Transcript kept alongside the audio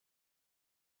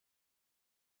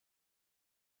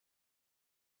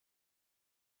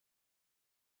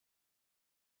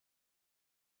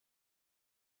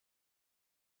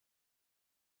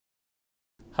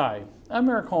Hi, I'm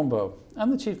Eric Holmboe. I'm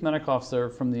the Chief Medical Officer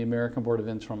from the American Board of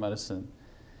Internal Medicine.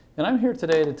 And I'm here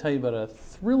today to tell you about a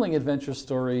thrilling adventure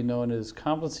story known as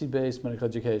competency-based medical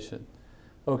education.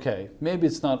 Okay, maybe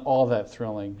it's not all that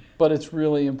thrilling, but it's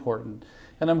really important.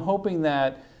 And I'm hoping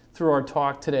that through our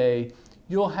talk today,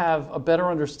 you'll have a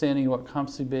better understanding of what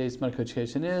competency-based medical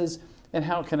education is and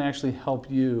how it can actually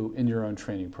help you in your own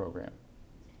training program.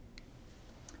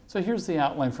 So here's the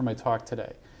outline for my talk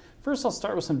today. First, I'll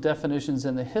start with some definitions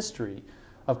in the history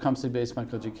of competency-based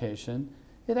medical education.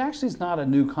 It actually is not a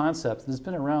new concept. It's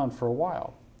been around for a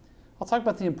while. I'll talk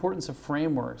about the importance of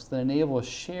frameworks that enable a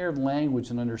shared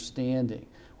language and understanding,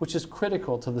 which is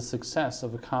critical to the success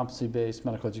of a competency-based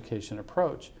medical education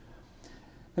approach.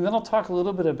 And then I'll talk a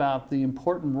little bit about the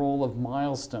important role of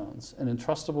milestones and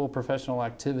entrustable professional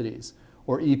activities,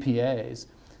 or EPAs,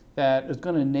 that is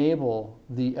going to enable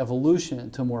the evolution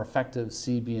to a more effective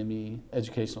CBME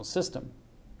educational system.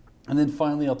 And then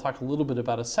finally, I'll talk a little bit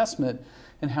about assessment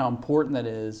and how important that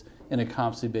is in a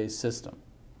competency-based system.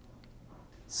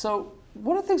 So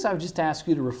one of the things I would just ask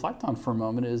you to reflect on for a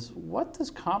moment is, what does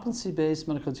competency-based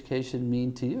medical education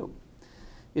mean to you?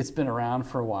 It's been around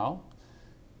for a while.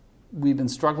 We've been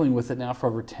struggling with it now for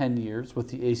over 10 years with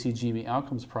the ACGME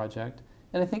Outcomes Project,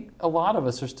 and I think a lot of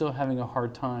us are still having a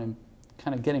hard time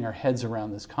kind of getting our heads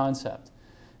around this concept.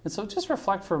 And so just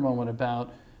reflect for a moment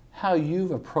about how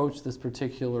you've approached this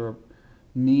particular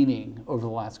meaning over the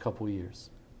last couple of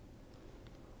years.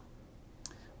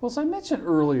 Well, as I mentioned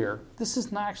earlier, this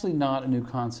is actually not a new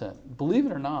concept. Believe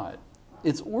it or not,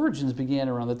 its origins began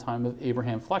around the time of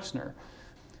Abraham Flexner,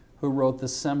 who wrote the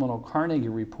seminal Carnegie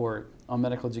Report on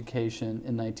medical education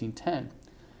in 1910.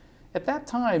 At that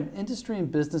time, industry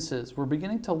and businesses were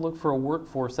beginning to look for a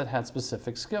workforce that had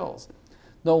specific skills.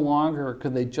 No longer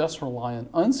could they just rely on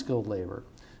unskilled labor,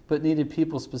 but needed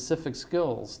people-specific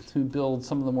skills to build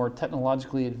some of the more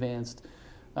technologically advanced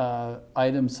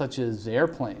items such as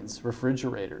airplanes,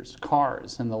 refrigerators,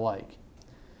 cars, and the like.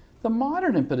 The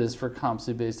modern impetus for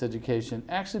competency-based education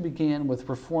actually began with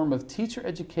reform of teacher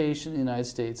education in the United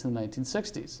States in the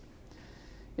 1960s.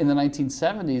 In the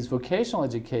 1970s, vocational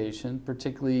education,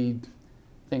 particularly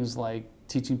things like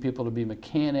teaching people to be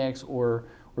mechanics or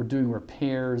doing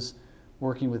repairs,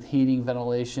 working with heating,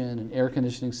 ventilation, and air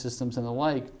conditioning systems and the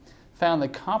like, found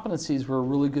that competencies were a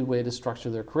really good way to structure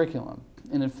their curriculum.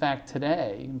 And in fact,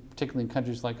 today, particularly in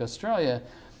countries like Australia,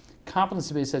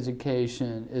 competency-based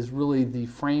education is really the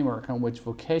framework on which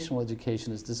vocational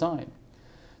education is designed.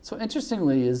 So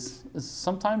interestingly, is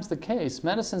sometimes the case,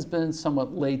 medicine's been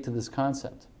somewhat late to this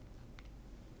concept.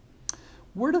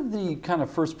 Where did the kind of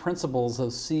first principles of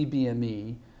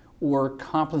CBME or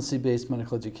competency-based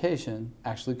medical education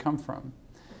actually come from?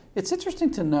 It's interesting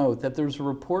to note that there's a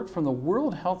report from the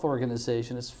World Health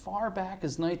Organization as far back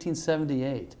as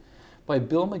 1978 by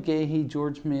Bill McGahey,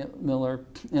 George Miller,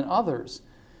 and others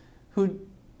who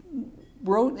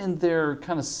wrote in their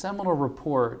kind of seminal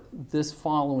report this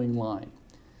following line: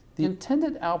 the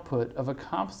intended output of a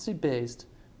competency-based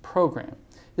program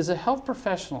is a health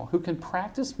professional who can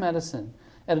practice medicine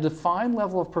at a defined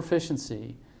level of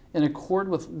proficiency in accord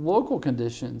with local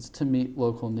conditions to meet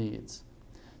local needs.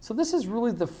 So this is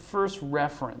really the first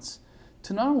reference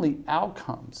to not only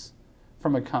outcomes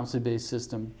from a competency-based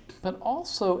system, but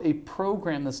also a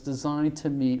program that's designed to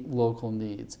meet local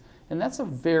needs. And that's a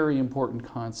very important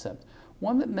concept,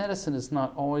 one that medicine has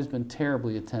not always been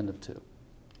terribly attentive to.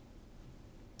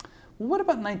 Well, what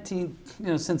about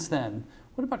since then?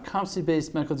 What about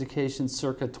competency-based medical education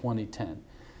circa 2010?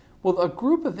 Well, a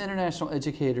group of international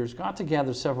educators got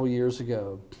together several years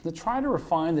ago to try to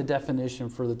refine the definition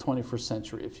for the 21st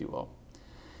century, if you will.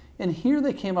 And here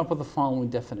they came up with the following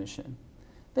definition.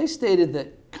 They stated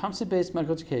that competency-based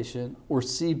medical education, or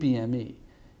CBME,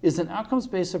 is an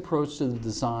outcomes-based approach to the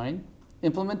design,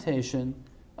 implementation,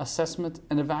 assessment,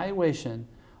 and evaluation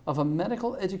of a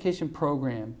medical education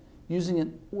program using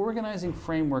an organizing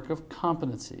framework of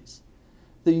competencies.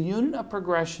 The unit of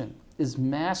progression is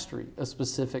mastery of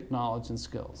specific knowledge and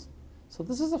skills. So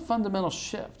this is a fundamental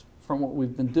shift from what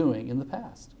we've been doing in the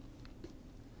past.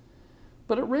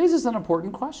 But it raises an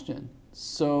important question.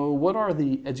 So what are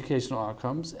the educational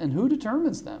outcomes and who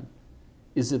determines them?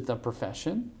 Is it the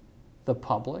profession, the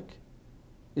public?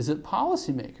 Is it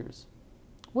policymakers?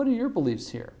 What are your beliefs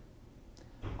here?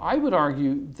 I would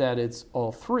argue that it's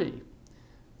all three,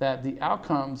 that the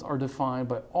outcomes are defined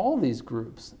by all these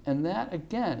groups, and that,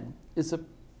 again, is a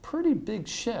pretty big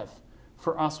shift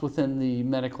for us within the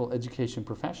medical education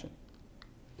profession.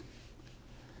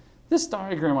 This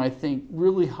diagram, I think,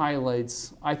 really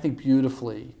highlights,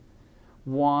 beautifully,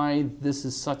 why this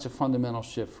is such a fundamental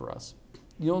shift for us.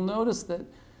 You'll notice that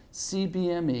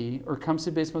CBME, or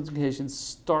competency-based education,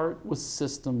 start with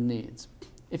system needs.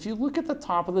 If you look at the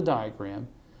top of the diagram,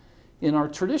 in our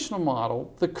traditional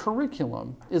model, the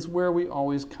curriculum is where we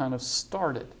always kind of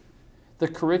started. The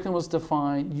curriculum was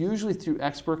defined usually through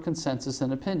expert consensus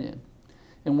and opinion.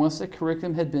 And once the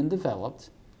curriculum had been developed,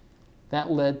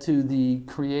 that led to the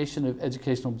creation of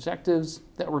educational objectives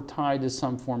that were tied to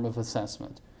some form of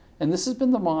assessment. And this has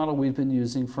been the model we've been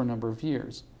using for a number of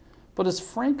years. But as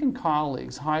Frank and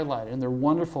colleagues highlighted in their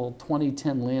wonderful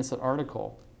 2010 Lancet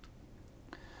article,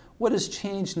 what has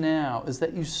changed now is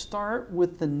that you start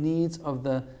with the needs of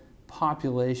the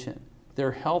population,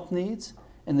 their health needs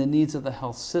and the needs of the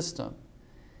health system.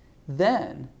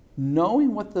 Then,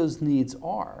 knowing what those needs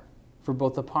are for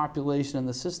both the population and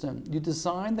the system, you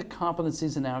design the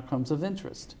competencies and outcomes of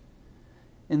interest.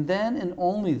 And then and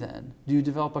only then do you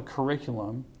develop a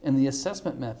curriculum and the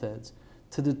assessment methods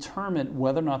to determine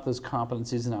whether or not those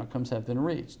competencies and outcomes have been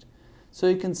reached. So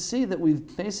you can see that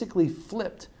we've basically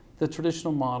flipped the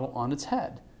traditional model on its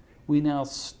head. We now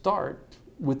start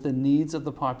with the needs of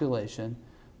the population,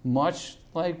 much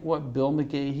like what Bill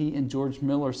McGahey and George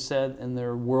Miller said in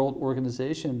their World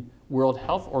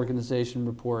Health Organization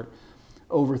report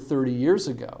over 30 years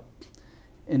ago.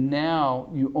 And now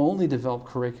you only develop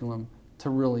curriculum to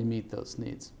really meet those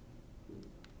needs.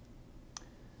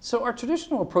 So our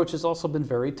traditional approach has also been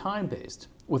very time-based,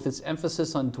 with its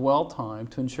emphasis on dwell time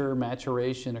to ensure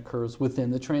maturation occurs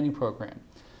within the training program.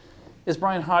 As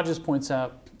Brian Hodges points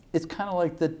out, it's kind of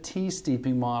like the tea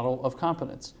steeping model of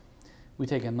competence. We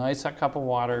take a nice hot cup of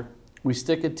water, we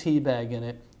stick a tea bag in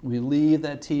it, we leave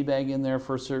that tea bag in there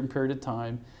for a certain period of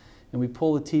time, and we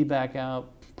pull the tea bag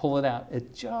out, pull it out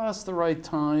at just the right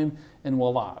time, and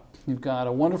voila, you've got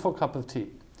a wonderful cup of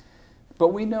tea. But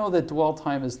we know that dwell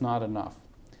time is not enough.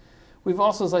 We've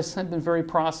also, as I said, been very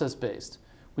process-based.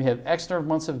 We have X number of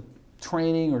months of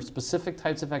training or specific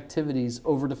types of activities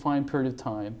over a defined period of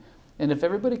time, and if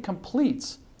everybody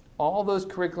completes all those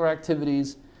curricular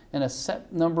activities in a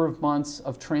set number of months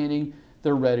of training,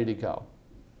 they're ready to go.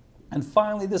 And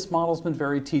finally, this model's been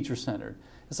very teacher-centered.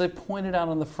 As I pointed out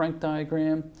on the Frank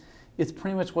diagram, it's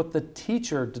pretty much what the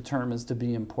teacher determines to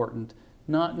be important,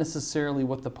 not necessarily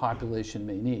what the population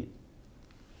may need.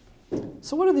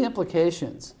 So what are the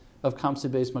implications of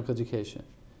competency-based medical education?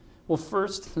 Well,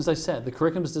 first, as I said, the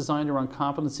curriculum is designed around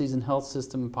competencies in health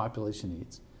system and population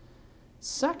needs.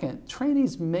 Second,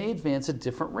 trainees may advance at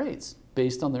different rates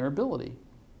based on their ability.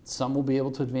 Some will be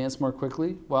able to advance more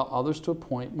quickly, while others to a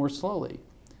point more slowly.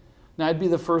 Now, I'd be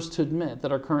the first to admit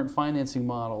that our current financing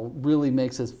model really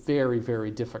makes this very,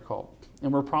 very difficult,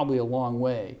 and we're probably a long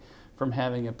way from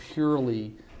having a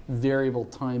purely variable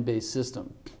time-based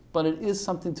system. But it is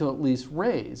something to at least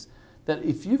raise that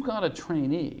if you've got a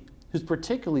trainee who's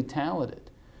particularly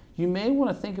talented, you may want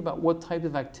to think about what type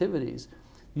of activities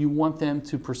you want them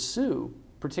to pursue,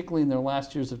 particularly in their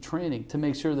last years of training, to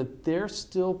make sure that they're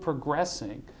still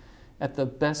progressing at the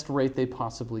best rate they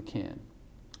possibly can.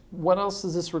 What else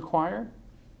does this require?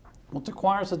 Well, it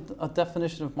requires a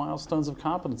definition of milestones of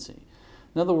competency.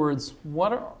 In other words,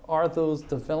 what are those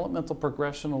developmental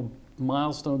progressional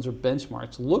milestones or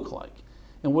benchmarks look like?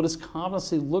 And what does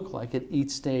competency look like at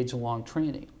each stage along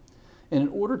training? And in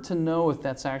order to know if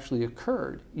that's actually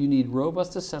occurred, you need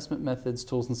robust assessment methods,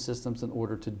 tools, and systems in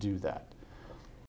order to do that.